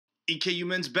EKU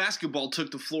men's basketball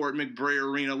took the floor at McBrayer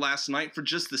Arena last night for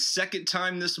just the second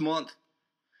time this month.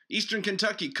 Eastern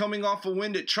Kentucky, coming off a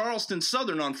win at Charleston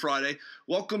Southern on Friday,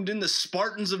 welcomed in the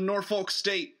Spartans of Norfolk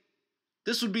State.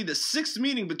 This would be the sixth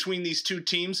meeting between these two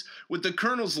teams, with the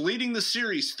Colonels leading the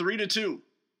series 3-2.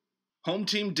 Home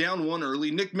team down one early,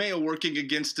 Nick Mayo working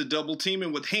against a double team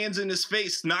and with hands in his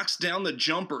face knocks down the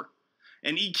jumper.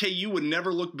 And EKU would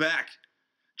never look back.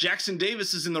 Jackson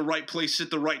Davis is in the right place at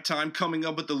the right time, coming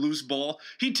up with the loose ball.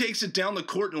 He takes it down the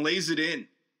court and lays it in.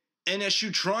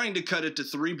 NSU trying to cut it to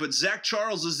three, but Zach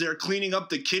Charles is there cleaning up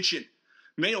the kitchen.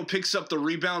 Mayo picks up the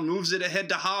rebound, moves it ahead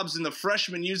to Hobbs, and the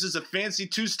freshman uses a fancy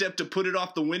two-step to put it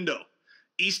off the window.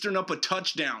 Eastern up a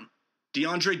touchdown.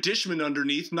 DeAndre Dishman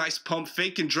underneath, nice pump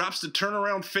fake, and drops the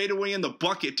turnaround fadeaway in the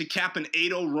bucket to cap an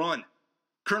 8-0 run.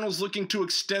 Colonels looking to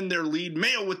extend their lead.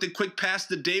 Mayo with the quick pass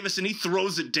to Davis, and he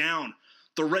throws it down.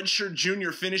 The redshirt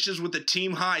junior finishes with a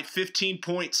team-high 15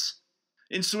 points.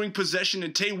 Ensuing possession,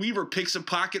 and Tay Weaver picks a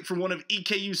pocket for one of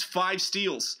EKU's 5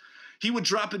 steals. He would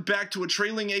drop it back to a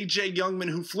trailing A.J. Youngman,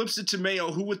 who flips it to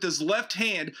Mayo, who with his left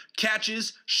hand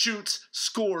catches, shoots,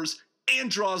 scores,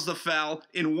 and draws the foul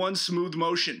in one smooth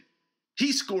motion.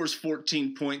 He scores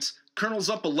 14 points. Colonels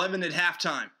up 11 at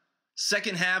halftime.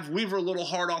 Second half, Weaver a little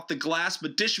hard off the glass,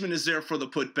 but Dishman is there for the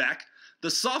putback.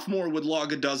 The sophomore would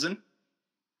log a dozen.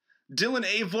 Dylan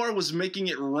Avar was making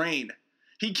it rain.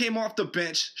 He came off the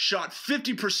bench, shot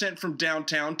 50% from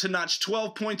downtown to notch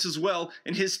 12 points as well,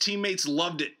 and his teammates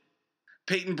loved it.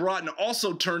 Peyton Broughton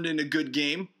also turned in a good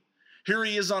game. Here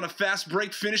he is on a fast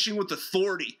break, finishing with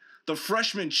authority. The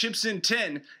freshman chips in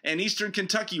 10, and Eastern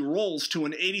Kentucky rolls to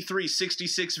an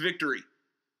 83-66 victory.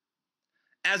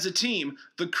 As a team,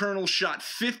 the Colonels shot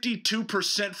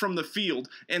 52% from the field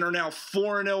and are now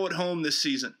 4-0 at home this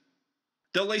season.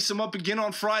 They'll lace them up again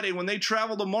on Friday when they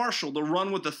travel to Marshall to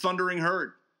run with the Thundering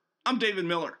Herd. I'm David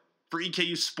Miller for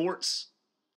EKU Sports.